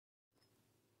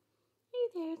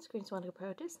there, it's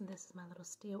GreenSwanica.PROetess, and this is my little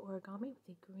steel origami with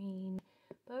the green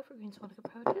bow for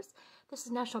GreenSwanica.PROetess. This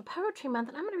is National Poetry Month,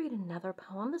 and I'm going to read another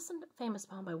poem. This is a famous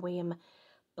poem by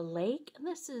Wimberley, and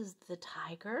this is The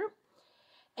Tiger.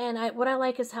 And what I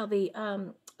like is how the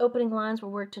opening lines were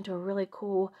worked into a really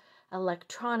cool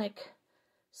electronic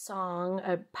song,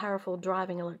 a powerful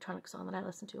driving electronic song that I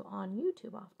listen to on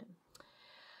YouTube often.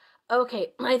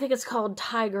 Okay, I think it's called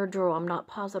Tiger Drool. I'm not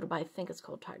positive, but I think it's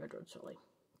called Tiger Drool. It's really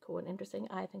cool and interesting.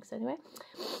 I think so anyway.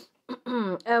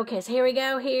 Okay, so here we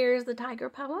go. Here's the tiger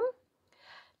poem.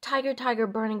 Tiger, tiger,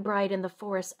 burning bright in the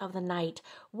forest of the night,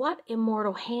 what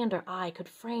immortal hand or eye could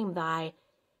frame thy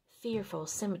fearful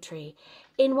symmetry?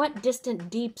 In what distant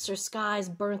deeps or skies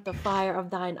burnt the fire of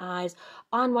thine eyes?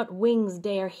 On what wings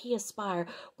dare he aspire?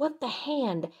 What the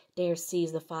hand dare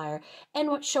seize the fire? And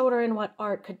what shoulder and what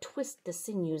art could twist the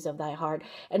sinews of thy heart?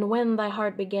 And when thy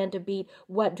heart began to beat,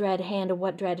 what dread hand or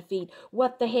what dread feet?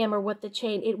 What the hammer, what the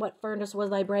chain? In what furnace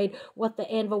was thy braid? What the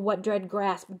anvil, what dread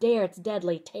grasp dare its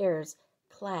deadly terrors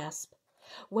clasp?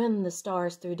 When the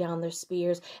stars threw down their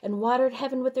spears and watered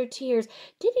heaven with their tears,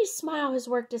 did he smile his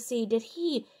work to see? Did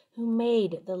he who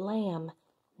made the lamb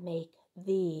make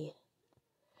thee?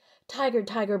 Tiger,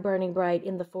 tiger, burning bright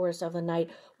in the forest of the night,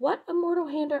 what immortal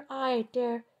hand or eye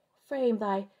dare frame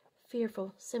thy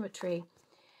fearful symmetry?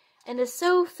 And it's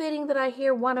so fitting that I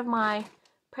hear one of my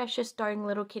precious darling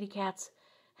little kitty cats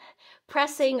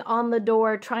pressing on the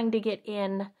door, trying to get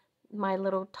in, my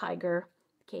little tiger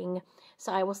king.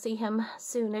 So I will see him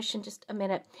soonish in just a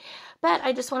minute. But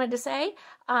I just wanted to say,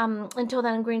 until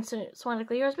then, I'm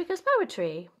GreenSwanica yours, because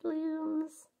poetry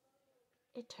blooms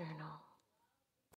eternal.